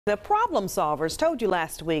The Problem Solvers told you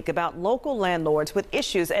last week about local landlords with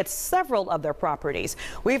issues at several of their properties.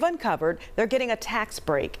 We've uncovered they're getting a tax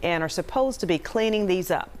break and are supposed to be cleaning these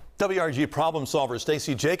up. WRG Problem Solver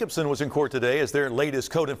Stacey Jacobson was in court today as their latest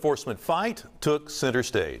code enforcement fight took center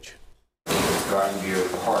stage. Garden View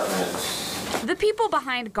Apartments. The people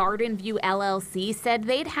behind Garden View LLC said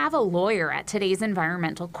they'd have a lawyer at today's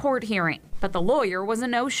environmental court hearing, but the lawyer was a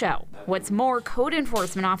no-show. What's more, code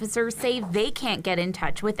enforcement officers say they can't get in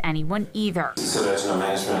touch with anyone either. So there's no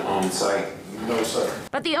management on site? No, sir.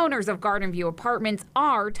 But the owners of Garden View Apartments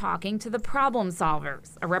are talking to the Problem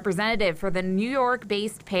Solvers. A representative for the New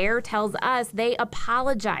York-based pair tells us they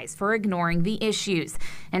apologize for ignoring the issues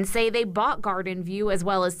and say they bought Garden View as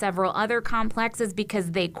well as several other complexes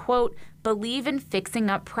because they, quote, believe in fixing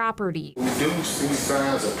up property. We do see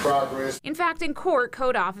signs of progress. In fact, in court,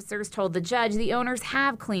 code officers told the judge the owners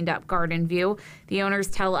have cleaned up Garden View. The owners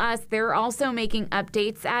tell us they're also making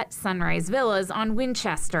updates at Sunrise Villas on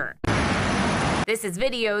Winchester. This is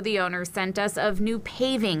video the owners sent us of new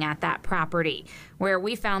paving at that property, where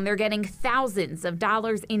we found they're getting thousands of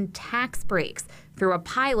dollars in tax breaks through a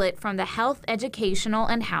pilot from the Health, Educational,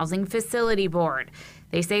 and Housing Facility Board.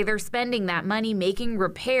 They say they're spending that money making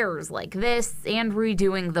repairs like this and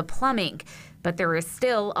redoing the plumbing, but there is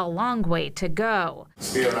still a long way to go.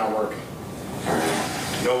 Still not working.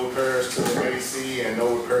 No repairs to the AC and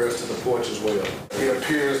no repairs to the porch as well. It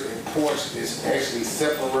appears the porch is actually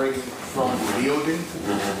separating from the building,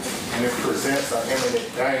 and it presents an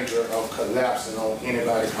imminent danger of collapsing on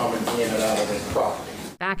anybody coming in and out of this property.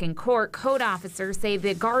 Back in court, code officers say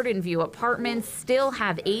the Garden View Apartments still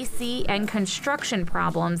have AC and construction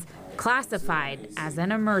problems classified as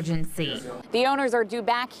an emergency. The owners are due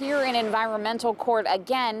back here in environmental court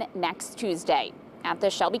again next Tuesday. At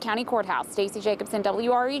the Shelby County Courthouse, Stacey Jacobson,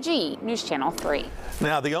 WREG News Channel 3.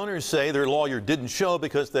 Now, the owners say their lawyer didn't show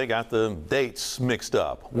because they got the dates mixed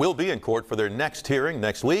up. We'll be in court for their next hearing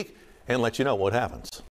next week and let you know what happens.